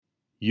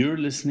You're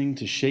listening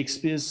to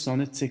Shakespeare's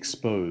Sonnets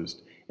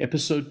Exposed,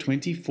 Episode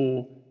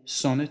 24,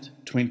 Sonnet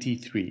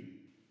 23.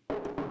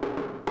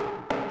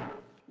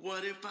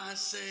 What if I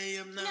say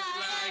I'm not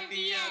like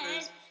the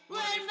others?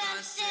 What if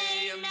I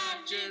say I'm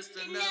not just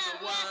another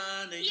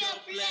one in your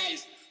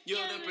place? You're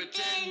the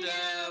pretender.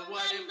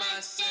 What if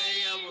I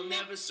say I will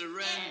never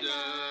surrender?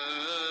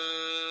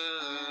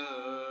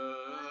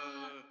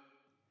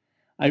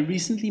 I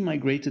recently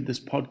migrated this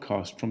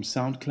podcast from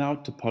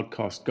SoundCloud to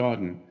Podcast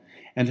Garden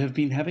and have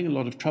been having a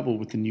lot of trouble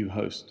with the new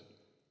host.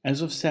 As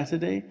of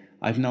Saturday,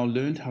 I've now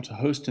learned how to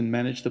host and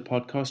manage the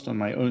podcast on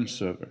my own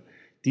server.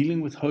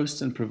 Dealing with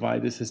hosts and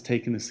providers has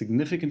taken a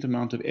significant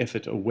amount of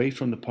effort away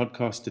from the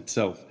podcast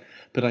itself,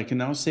 but I can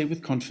now say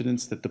with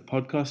confidence that the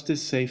podcast is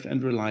safe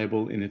and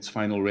reliable in its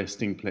final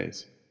resting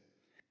place.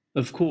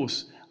 Of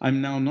course,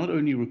 I'm now not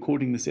only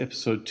recording this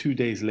episode 2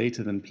 days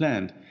later than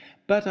planned,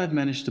 but I've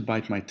managed to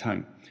bite my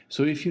tongue.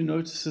 So if you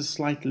notice a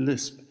slight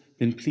lisp,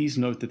 then please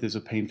note that there's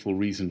a painful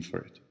reason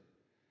for it.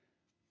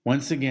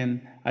 Once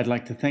again, I'd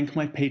like to thank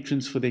my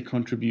patrons for their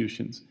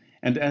contributions,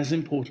 and as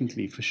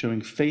importantly, for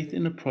showing faith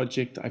in a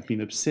project I've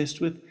been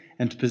obsessed with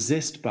and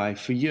possessed by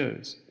for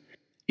years.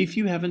 If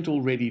you haven't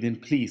already, then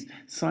please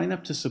sign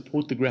up to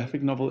support the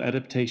graphic novel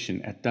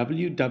adaptation at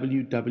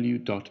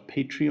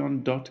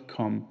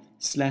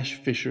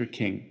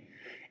www.patreon.com/FisherKing.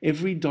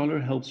 Every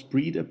dollar helps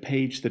breed a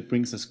page that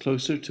brings us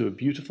closer to a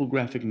beautiful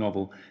graphic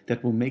novel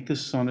that will make the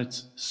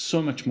sonnets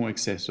so much more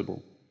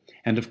accessible.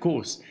 And of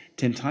course,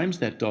 10 times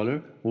that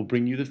dollar will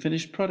bring you the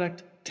finished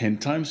product 10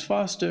 times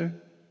faster.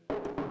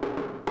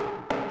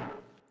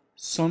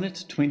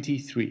 Sonnet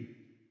 23.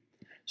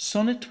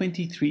 Sonnet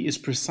 23 is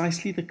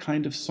precisely the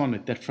kind of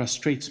sonnet that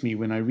frustrates me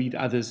when I read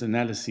others'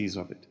 analyses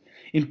of it,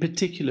 in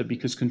particular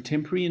because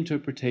contemporary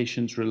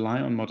interpretations rely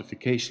on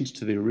modifications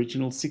to the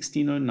original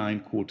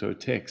 1609 quarto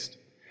text.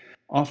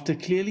 After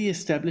clearly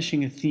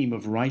establishing a theme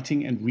of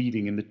writing and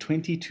reading in the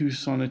 22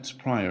 sonnets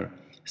prior,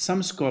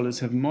 some scholars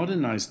have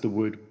modernized the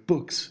word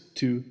books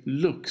to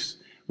looks,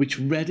 which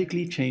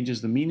radically changes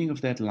the meaning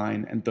of that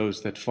line and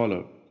those that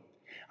follow.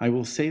 I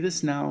will say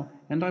this now,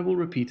 and I will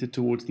repeat it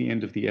towards the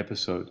end of the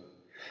episode.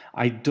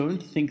 I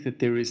don't think that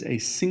there is a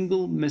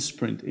single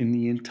misprint in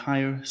the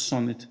entire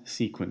sonnet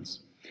sequence.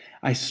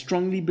 I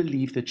strongly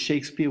believe that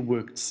Shakespeare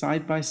worked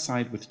side by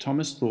side with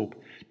Thomas Thorpe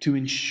to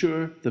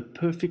ensure the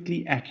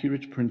perfectly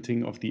accurate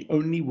printing of the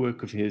only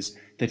work of his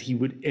that he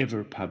would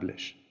ever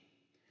publish.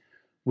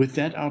 With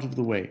that out of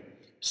the way,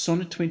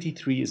 Sonnet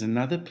 23 is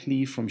another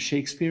plea from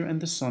Shakespeare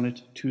and the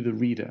sonnet to the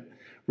reader,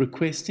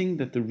 requesting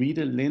that the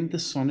reader lend the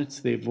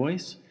sonnets their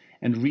voice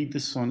and read the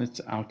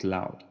sonnets out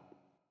loud.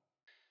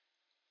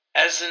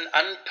 As an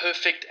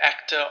unperfect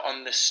actor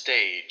on the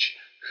stage,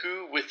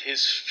 who with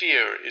his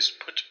fear is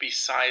put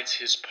besides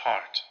his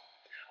part,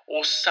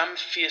 or some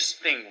fierce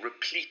thing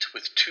replete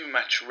with too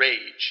much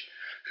rage,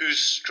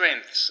 whose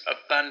strength's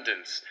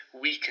abundance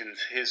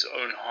weakens his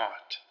own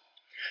heart.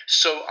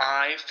 So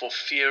I, for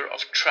fear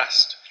of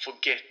trust,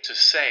 forget to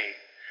say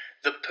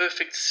the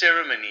perfect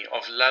ceremony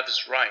of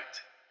love's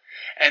rite,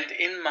 and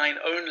in mine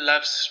own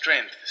love's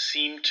strength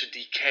seem to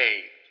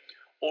decay,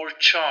 or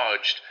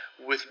charged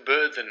with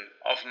burthen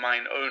of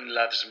mine own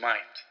love's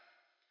might.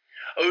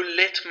 O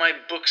let my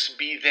books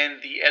be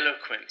then the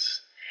eloquence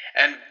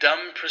and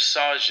dumb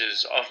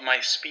presages of my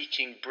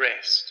speaking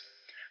breast,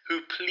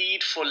 who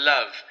plead for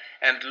love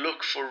and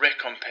look for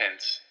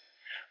recompense,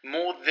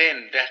 more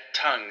than that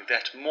tongue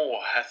that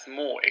more hath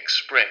more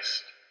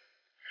expressed.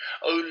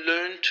 O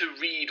learn to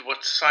read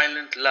what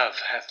silent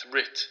love hath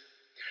writ,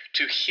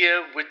 to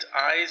hear with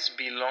eyes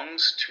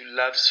belongs to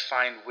love's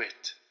fine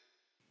wit.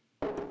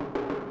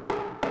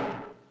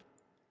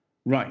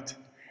 Right,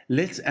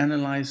 let's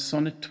analyze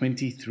Sonnet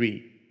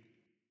 23.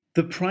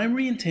 The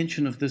primary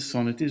intention of this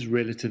sonnet is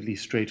relatively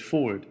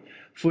straightforward.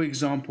 For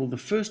example, the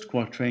first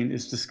quatrain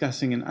is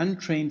discussing an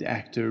untrained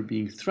actor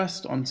being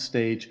thrust on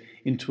stage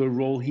into a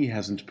role he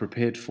hasn't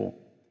prepared for.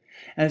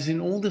 As in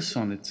all the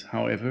sonnets,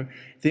 however,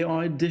 there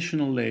are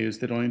additional layers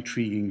that are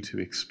intriguing to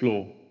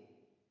explore.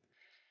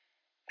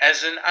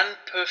 As an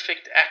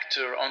unperfect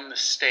actor on the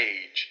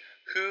stage,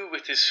 who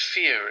with his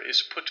fear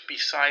is put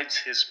besides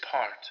his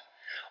part,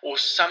 or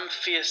some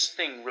fierce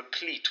thing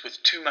replete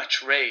with too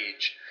much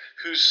rage,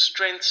 whose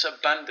strength's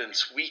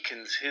abundance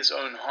weakens his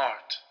own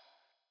heart.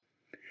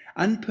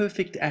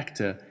 Unperfect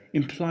actor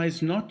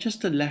implies not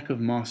just a lack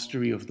of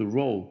mastery of the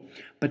role,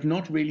 but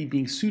not really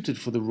being suited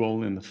for the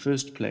role in the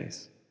first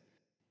place.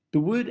 The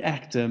word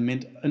actor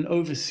meant an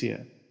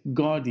overseer,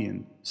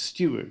 guardian,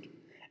 steward,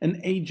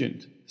 an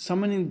agent,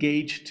 someone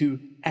engaged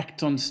to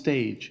act on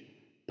stage,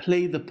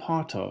 play the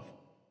part of,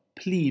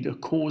 plead a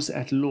cause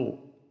at law.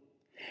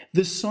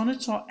 The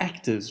sonnets are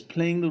actors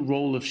playing the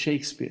role of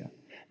Shakespeare.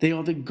 They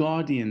are the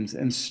guardians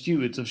and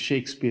stewards of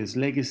Shakespeare's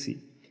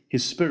legacy,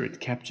 his spirit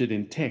captured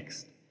in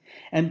text,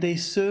 and they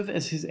serve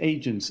as his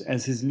agents,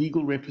 as his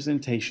legal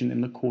representation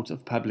in the court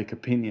of public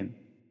opinion.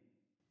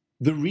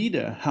 The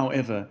reader,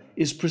 however,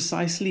 is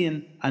precisely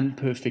an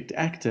unperfect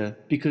actor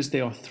because they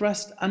are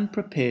thrust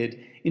unprepared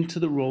into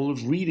the role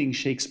of reading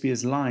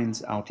Shakespeare's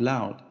lines out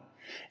loud.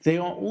 They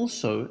are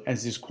also,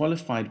 as is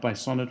qualified by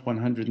Sonnet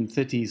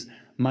 130's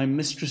 "My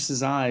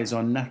mistress's eyes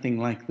are nothing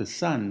like the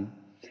sun,"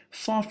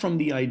 far from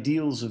the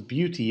ideals of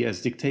beauty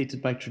as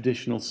dictated by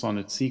traditional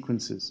sonnet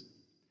sequences.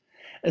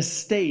 A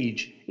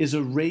stage is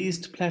a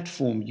raised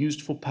platform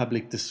used for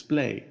public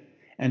display,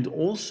 and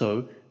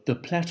also the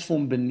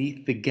platform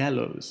beneath the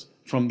gallows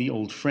from the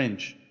Old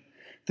French.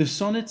 The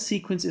sonnet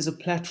sequence is a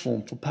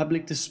platform for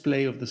public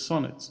display of the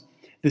sonnets,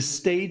 the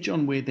stage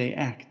on where they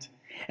act,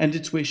 and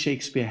it's where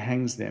Shakespeare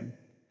hangs them.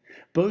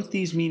 Both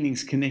these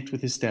meanings connect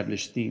with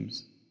established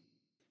themes.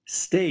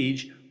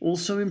 Stage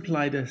also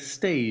implied a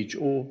stage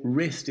or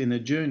rest in a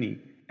journey,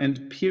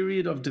 and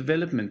period of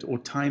development or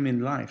time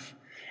in life.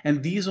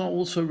 And these are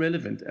also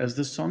relevant as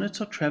the sonnets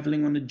are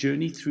traveling on a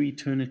journey through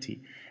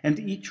eternity, and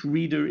each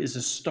reader is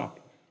a stop,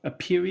 a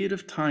period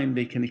of time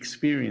they can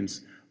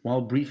experience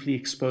while briefly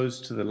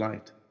exposed to the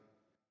light.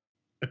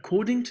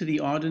 According to the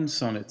Arden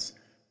sonnets,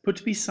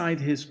 put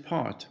beside his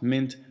part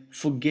meant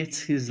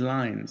forgets his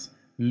lines,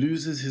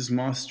 loses his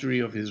mastery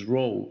of his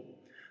role.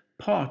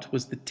 Part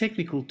was the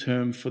technical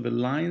term for the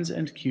lines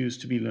and cues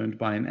to be learned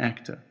by an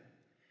actor.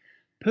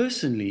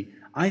 Personally,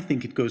 I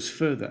think it goes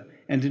further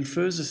and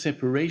infers a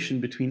separation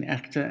between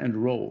actor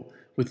and role,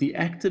 with the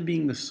actor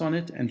being the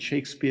sonnet and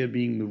Shakespeare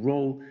being the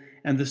role,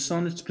 and the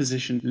sonnet's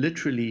position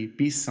literally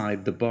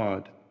beside the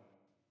bard.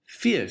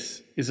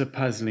 Fierce is a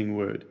puzzling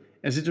word,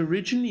 as it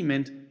originally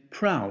meant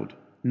proud,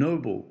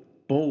 noble,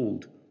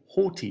 bold,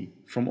 haughty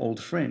from Old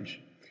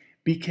French,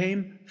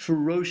 became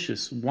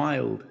ferocious,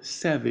 wild,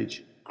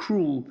 savage,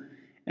 cruel,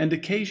 and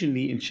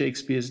occasionally in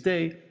Shakespeare's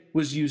day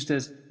was used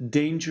as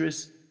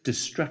dangerous,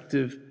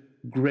 destructive,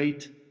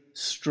 great,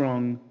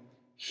 strong,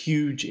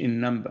 huge in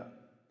number.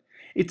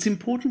 It's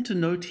important to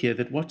note here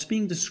that what's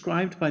being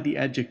described by the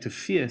adjective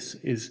fierce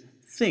is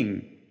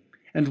thing,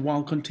 and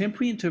while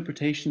contemporary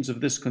interpretations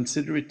of this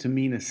consider it to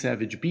mean a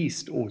savage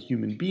beast or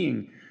human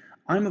being,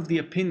 I'm of the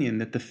opinion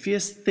that the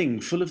fierce thing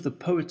full of the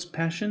poet's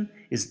passion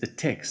is the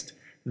text,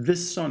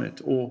 this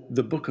sonnet or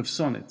the Book of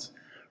Sonnets,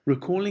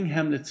 recalling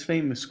Hamlet's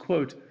famous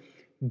quote,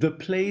 "The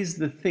play's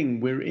the thing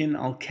wherein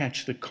I'll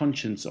catch the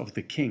conscience of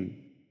the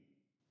king."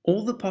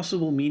 All the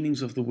possible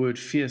meanings of the word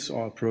fierce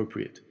are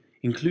appropriate,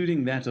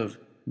 including that of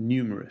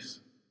numerous.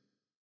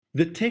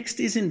 The text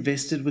is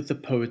invested with the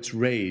poet's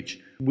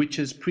rage, which,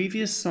 as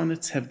previous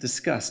sonnets have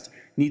discussed,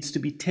 needs to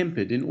be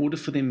tempered in order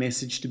for their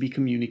message to be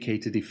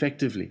communicated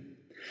effectively.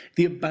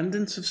 The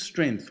abundance of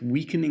strength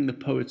weakening the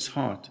poet's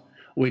heart,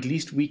 or at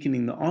least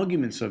weakening the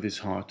arguments of his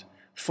heart,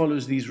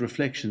 follows these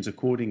reflections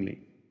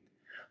accordingly.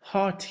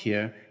 Heart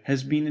here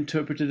has been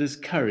interpreted as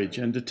courage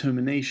and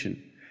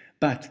determination,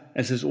 but,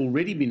 as has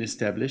already been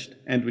established,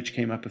 and which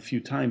came up a few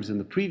times in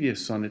the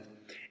previous sonnet,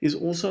 is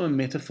also a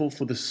metaphor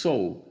for the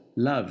soul,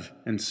 love,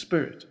 and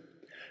spirit.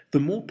 The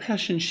more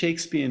passion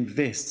Shakespeare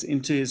invests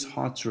into his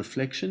heart's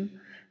reflection,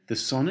 the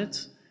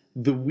sonnets,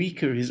 the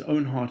weaker his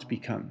own heart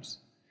becomes.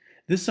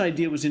 This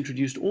idea was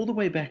introduced all the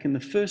way back in the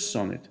first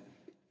sonnet.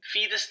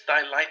 Feedest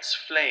thy light's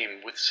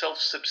flame with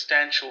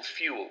self-substantial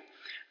fuel,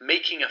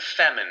 making a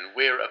famine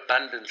where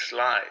abundance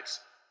lies.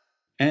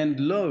 And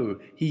lo,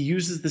 he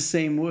uses the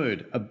same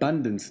word,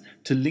 abundance,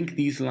 to link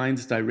these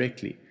lines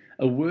directly,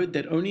 a word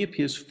that only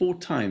appears 4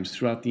 times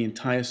throughout the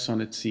entire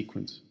sonnet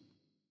sequence.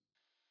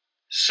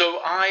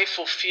 So I,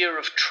 for fear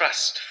of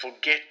trust,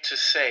 forget to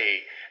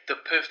say the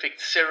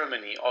perfect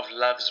ceremony of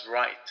love's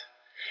rite,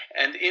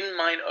 and in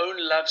mine own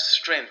love's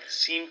strength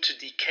seem to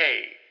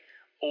decay,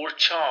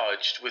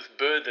 o'ercharged with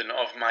burthen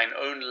of mine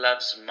own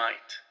love's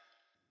might.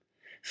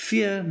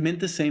 Fear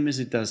meant the same as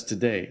it does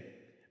today,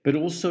 but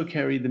also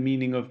carried the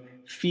meaning of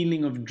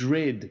feeling of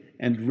dread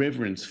and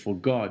reverence for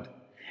God,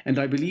 and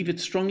I believe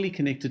it's strongly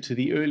connected to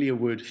the earlier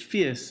word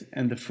fierce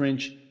and the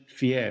French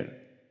fier.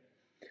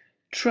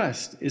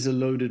 Trust is a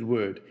loaded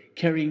word,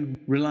 carrying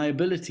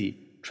reliability,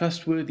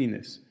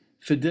 trustworthiness,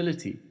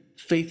 fidelity,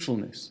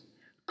 faithfulness,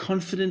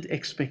 confident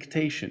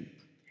expectation,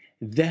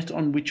 that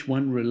on which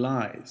one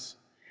relies,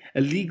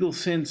 a legal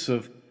sense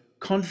of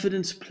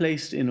confidence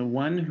placed in a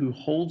one who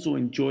holds or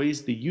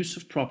enjoys the use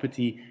of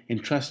property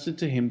entrusted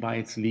to him by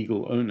its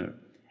legal owner,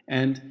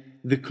 and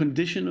the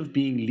condition of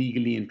being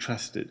legally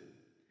entrusted.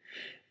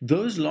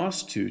 Those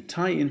last two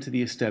tie into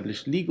the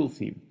established legal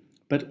theme,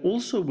 but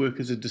also work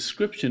as a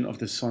description of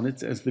the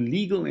sonnets as the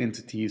legal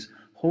entities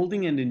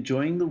holding and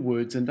enjoying the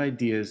words and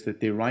ideas that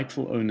their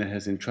rightful owner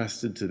has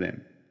entrusted to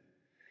them.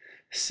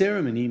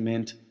 Ceremony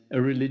meant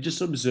a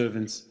religious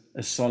observance,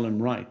 a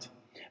solemn rite,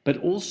 but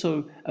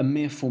also a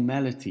mere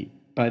formality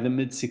by the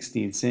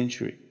mid-16th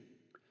century.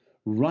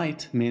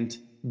 Rite meant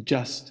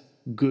just,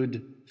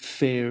 good,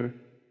 fair,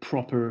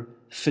 proper,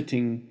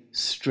 fitting,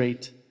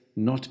 straight,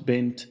 not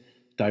bent,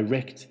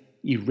 direct,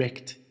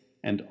 erect,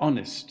 and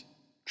honest,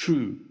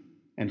 true,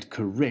 and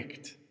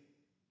correct.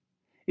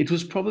 It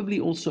was probably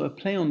also a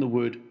play on the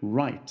word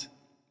rite,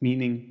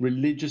 meaning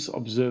religious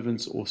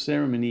observance or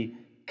ceremony,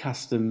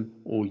 custom,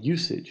 or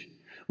usage,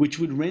 which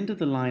would render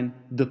the line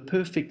 "the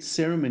perfect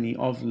ceremony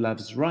of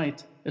love's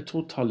rite" a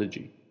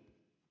tautology.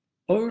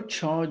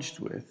 O'ercharged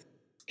with,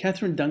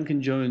 Catherine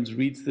Duncan Jones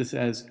reads this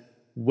as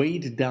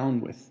weighed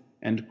down with,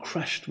 and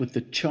crushed with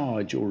the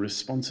charge or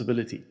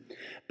responsibility.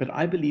 But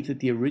I believe that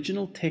the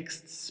original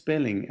text's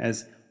spelling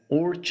as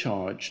or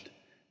charged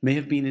may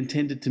have been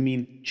intended to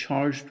mean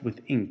charged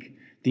with ink,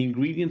 the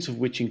ingredients of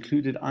which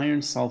included iron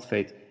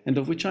sulfate and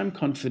of which I'm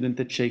confident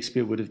that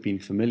Shakespeare would have been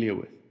familiar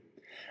with.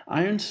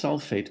 Iron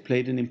sulfate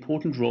played an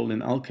important role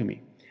in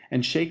alchemy,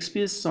 and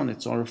Shakespeare's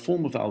sonnets are a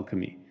form of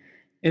alchemy.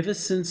 Ever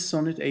since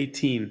Sonnet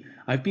 18,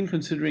 I've been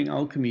considering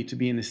alchemy to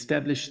be an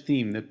established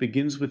theme that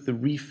begins with the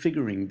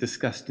refiguring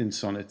discussed in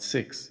Sonnet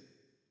 6.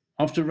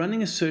 After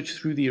running a search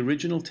through the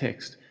original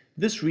text,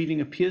 this reading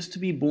appears to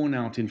be borne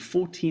out in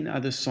 14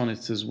 other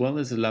sonnets as well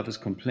as A Lover's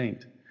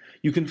Complaint.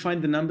 You can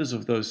find the numbers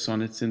of those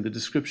sonnets in the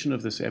description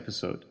of this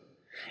episode.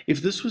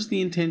 If this was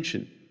the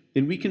intention,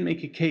 then we can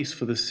make a case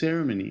for the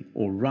ceremony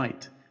or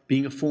rite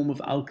being a form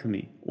of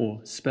alchemy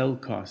or spell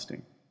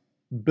casting.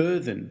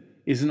 Burthen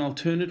is an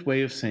alternate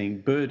way of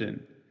saying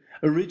burden.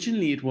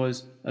 Originally it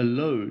was a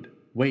load,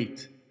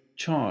 weight,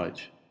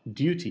 charge,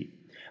 duty,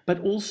 but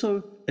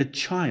also a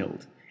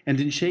child, and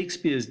in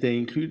Shakespeare's day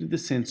included the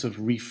sense of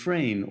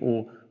refrain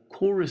or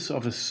chorus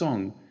of a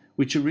song,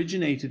 which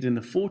originated in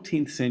the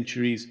 14th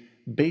century's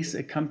bass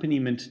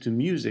accompaniment to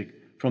music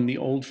from the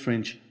Old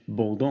French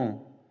bourdon.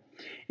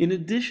 In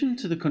addition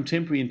to the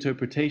contemporary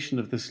interpretation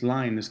of this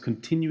line as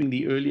continuing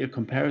the earlier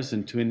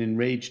comparison to an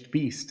enraged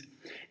beast,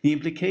 the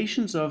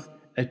implications of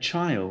a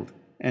child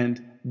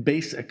and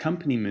bass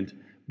accompaniment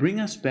bring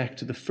us back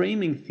to the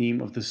framing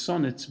theme of the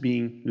sonnets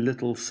being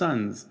little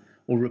sons,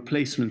 or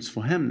replacements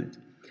for Hamlet,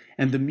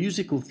 and the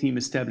musical theme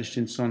established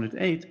in Sonnet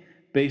 8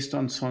 based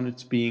on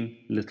sonnets being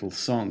little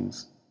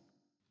songs.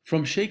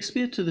 From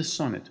Shakespeare to the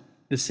sonnet,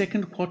 the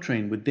second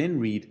quatrain would then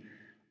read,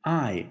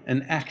 I,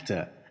 an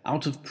actor,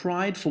 out of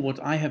pride for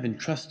what I have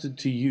entrusted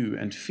to you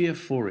and fear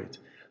for it,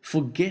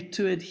 forget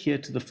to adhere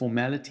to the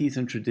formalities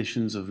and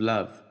traditions of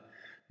love.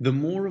 The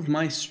more of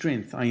my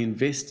strength I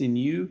invest in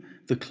you,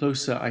 the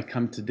closer I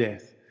come to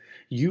death.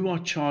 You are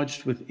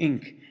charged with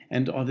ink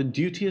and are the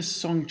duteous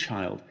song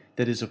child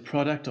that is a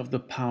product of the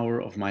power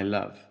of my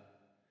love.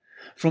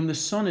 From the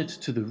sonnet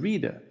to the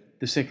reader,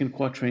 the second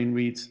quatrain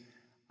reads,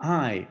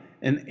 I,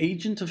 an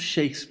agent of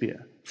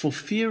Shakespeare, for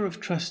fear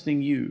of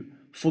trusting you,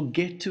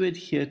 forget to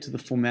adhere to the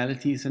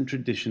formalities and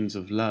traditions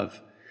of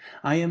love.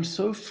 I am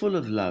so full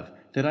of love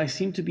that I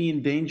seem to be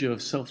in danger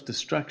of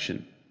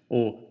self-destruction,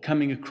 or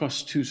coming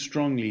across too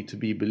strongly to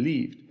be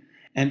believed,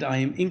 and I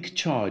am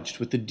ink-charged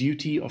with the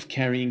duty of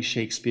carrying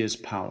Shakespeare's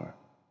power.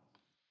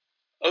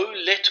 O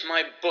let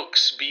my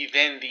books be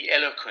then the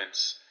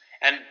eloquence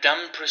and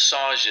dumb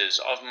presages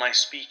of my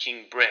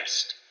speaking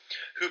breast,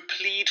 who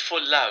plead for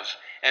love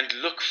and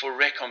look for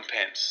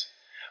recompense,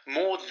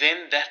 more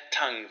than that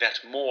tongue that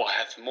more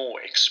hath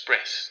more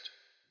expressed.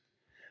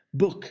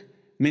 Book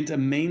meant a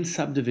main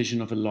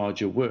subdivision of a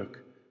larger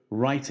work,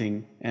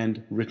 writing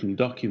and written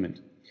document.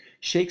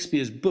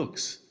 Shakespeare's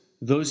books,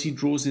 those he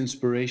draws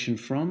inspiration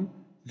from,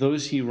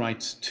 those he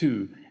writes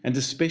to, and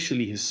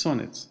especially his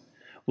sonnets,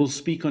 will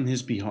speak on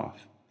his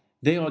behalf.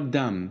 They are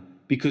dumb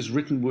because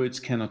written words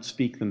cannot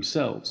speak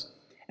themselves,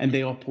 and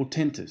they are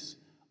portentous,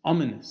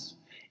 ominous,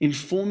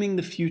 informing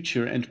the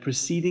future and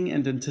preceding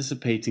and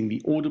anticipating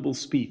the audible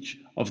speech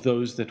of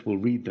those that will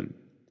read them.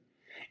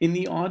 In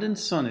the Ardent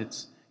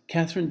Sonnets,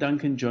 Catherine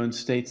Duncan Jones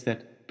states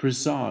that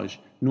presage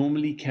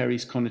normally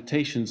carries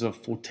connotations of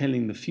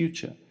foretelling the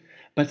future,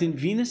 but in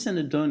Venus and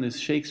Adonis,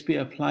 Shakespeare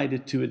applied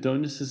it to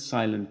Adonis's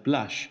silent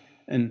blush,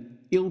 an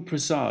ill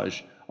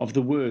presage of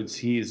the words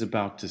he is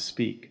about to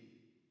speak.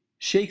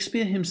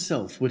 Shakespeare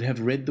himself would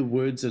have read the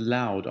words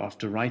aloud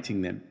after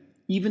writing them,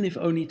 even if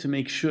only to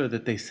make sure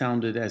that they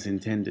sounded as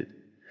intended.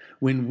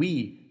 When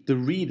we, the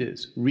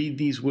readers, read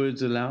these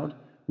words aloud,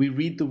 we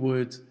read the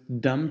words,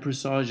 dumb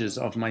presages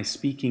of my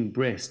speaking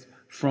breast,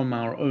 from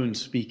our own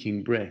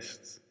speaking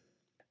breasts.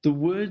 The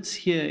words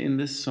here in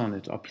this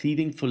sonnet are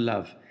pleading for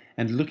love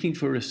and looking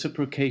for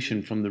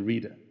reciprocation from the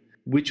reader,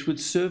 which would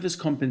serve as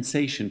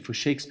compensation for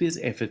Shakespeare's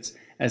efforts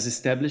as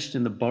established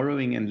in the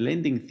borrowing and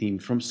lending theme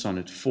from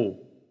Sonnet 4.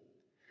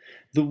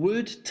 The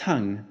word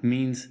tongue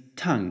means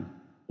tongue,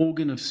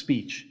 organ of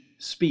speech,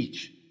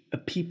 speech, a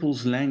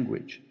people's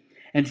language,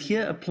 and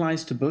here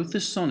applies to both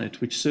the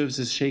sonnet, which serves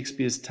as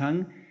Shakespeare's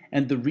tongue,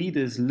 and the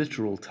reader's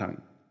literal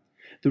tongue.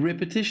 The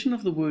repetition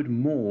of the word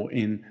more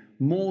in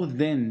more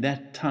than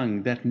that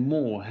tongue that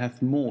more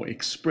hath more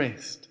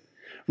expressed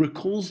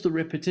recalls the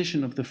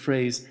repetition of the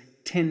phrase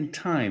 10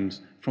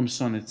 times from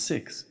Sonnet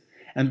 6,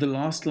 and the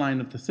last line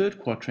of the third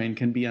quatrain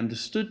can be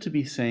understood to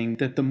be saying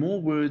that the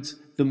more words,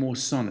 the more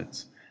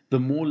sonnets, the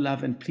more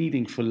love and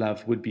pleading for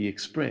love would be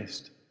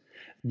expressed.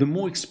 The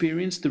more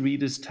experienced the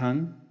reader's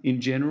tongue,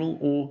 in general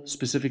or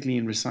specifically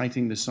in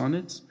reciting the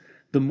sonnets,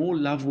 the more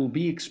love will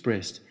be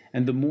expressed,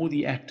 and the more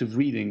the act of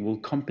reading will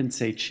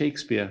compensate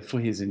Shakespeare for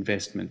his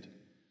investment.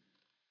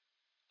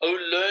 O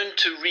learn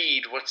to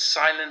read what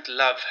silent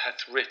love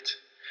hath writ,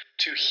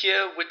 to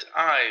hear with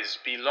eyes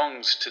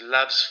belongs to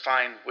love's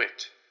fine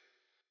wit.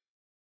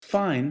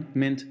 Fine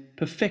meant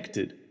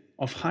perfected,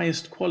 of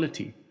highest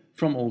quality,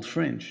 from Old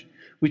French,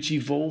 which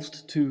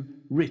evolved to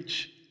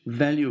rich,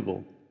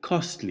 valuable,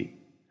 costly.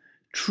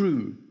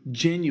 true,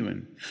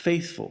 genuine,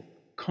 faithful,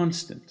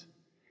 constant,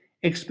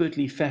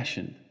 expertly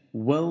fashioned,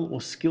 well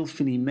or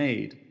skillfully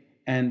made,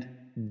 and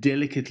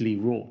delicately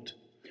wrought.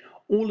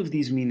 All of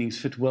these meanings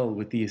fit well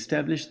with the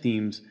established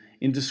themes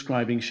in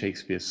describing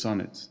Shakespeare's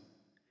sonnets.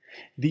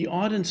 The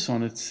Ardent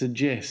Sonnet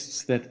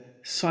suggests that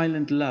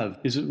silent love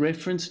is a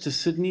reference to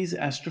Sidney's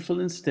Astrophil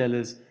and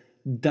Stella's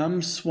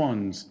dumb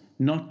swans,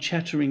 not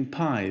chattering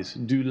pies,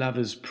 do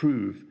lovers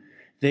prove.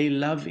 They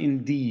love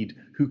indeed,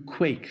 who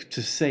quake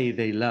to say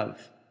they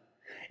love.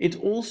 It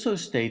also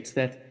states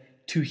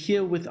that to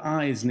hear with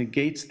eyes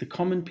negates the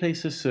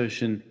commonplace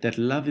assertion that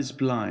love is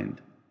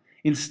blind.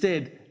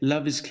 Instead,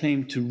 love is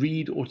claimed to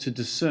read or to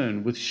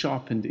discern with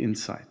sharpened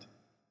insight.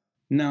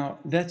 Now,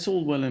 that's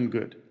all well and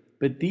good,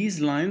 but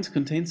these lines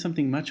contain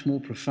something much more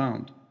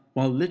profound,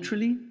 while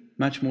literally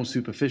much more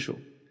superficial.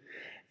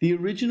 The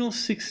original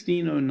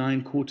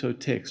 1609 quarto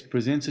text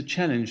presents a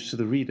challenge to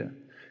the reader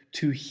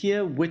to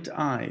hear wit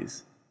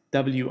eyes,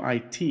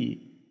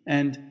 W-I-T,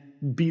 and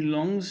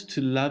belongs to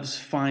love's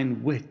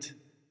fine wit,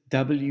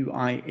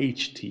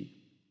 W-I-H-T.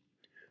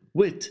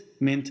 Wit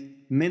meant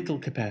mental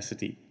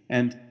capacity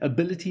and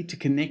ability to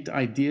connect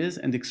ideas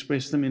and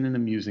express them in an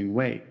amusing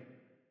way.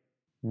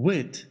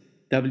 Wit,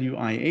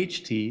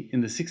 W-I-H-T,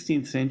 in the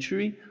 16th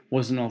century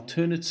was an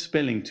alternate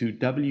spelling to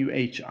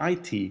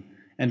W-H-I-T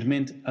and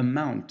meant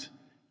amount,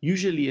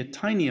 usually a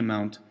tiny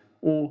amount,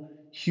 or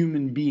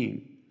human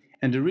being,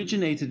 and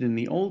originated in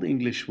the Old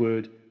English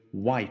word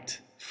wight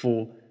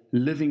for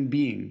living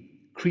being,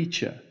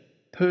 creature,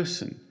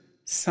 person,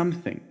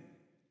 something,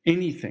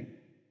 anything.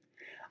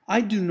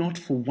 I do not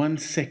for 1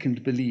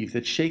 second believe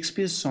that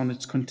Shakespeare's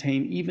sonnets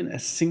contain even a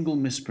single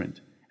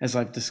misprint, as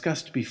I've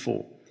discussed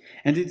before,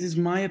 and it is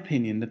my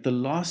opinion that the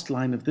last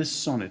line of this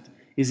sonnet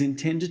is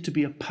intended to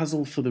be a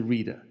puzzle for the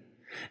reader.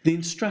 The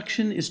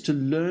instruction is to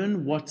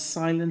learn what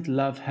silent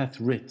love hath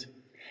writ,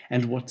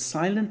 and what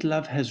silent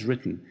love has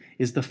written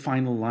is the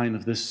final line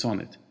of this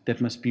sonnet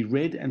that must be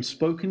read and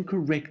spoken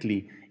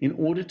correctly in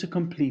order to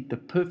complete the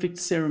perfect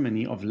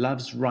ceremony of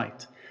love's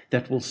rite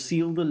that will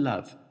seal the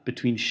love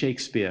between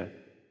Shakespeare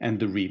and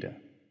the reader.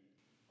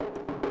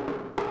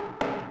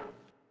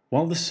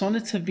 While the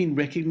sonnets have been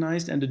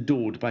recognized and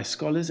adored by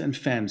scholars and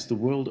fans the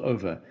world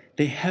over,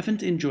 they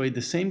haven't enjoyed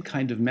the same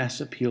kind of mass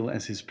appeal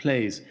as his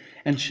plays,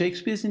 and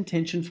Shakespeare's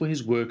intention for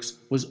his works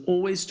was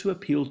always to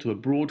appeal to a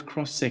broad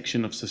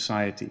cross-section of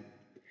society.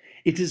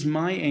 It is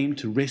my aim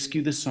to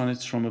rescue the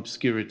sonnets from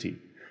obscurity,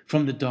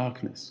 from the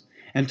darkness,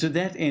 and to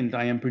that end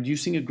I am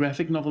producing a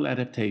graphic novel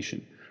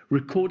adaptation,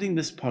 recording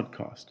this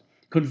podcast,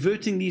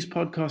 converting these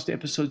podcast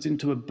episodes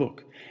into a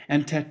book,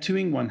 and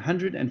tattooing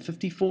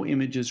 154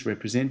 images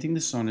representing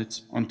the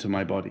sonnets onto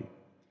my body.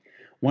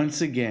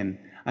 Once again,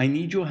 I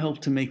need your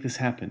help to make this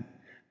happen.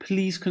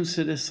 Please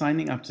consider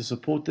signing up to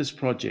support this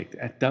project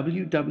at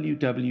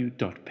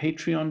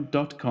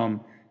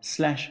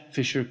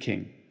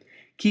www.patreon.com/FisherKing.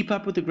 Keep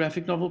up with the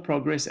graphic novel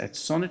progress at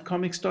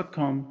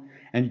sonnetcomics.com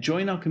and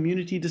join our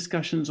community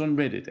discussions on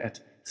Reddit at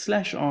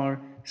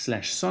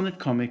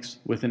 /r/sonnetcomics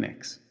with an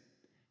X.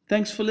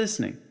 Thanks for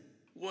listening.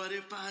 What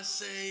if I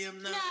say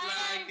I'm not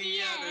like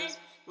the others?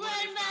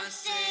 What if I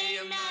say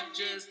I'm not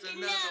just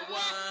another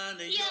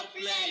one in your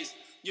place?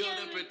 You're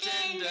the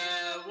pretender.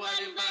 What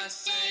if I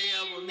say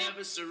I will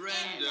never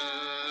surrender?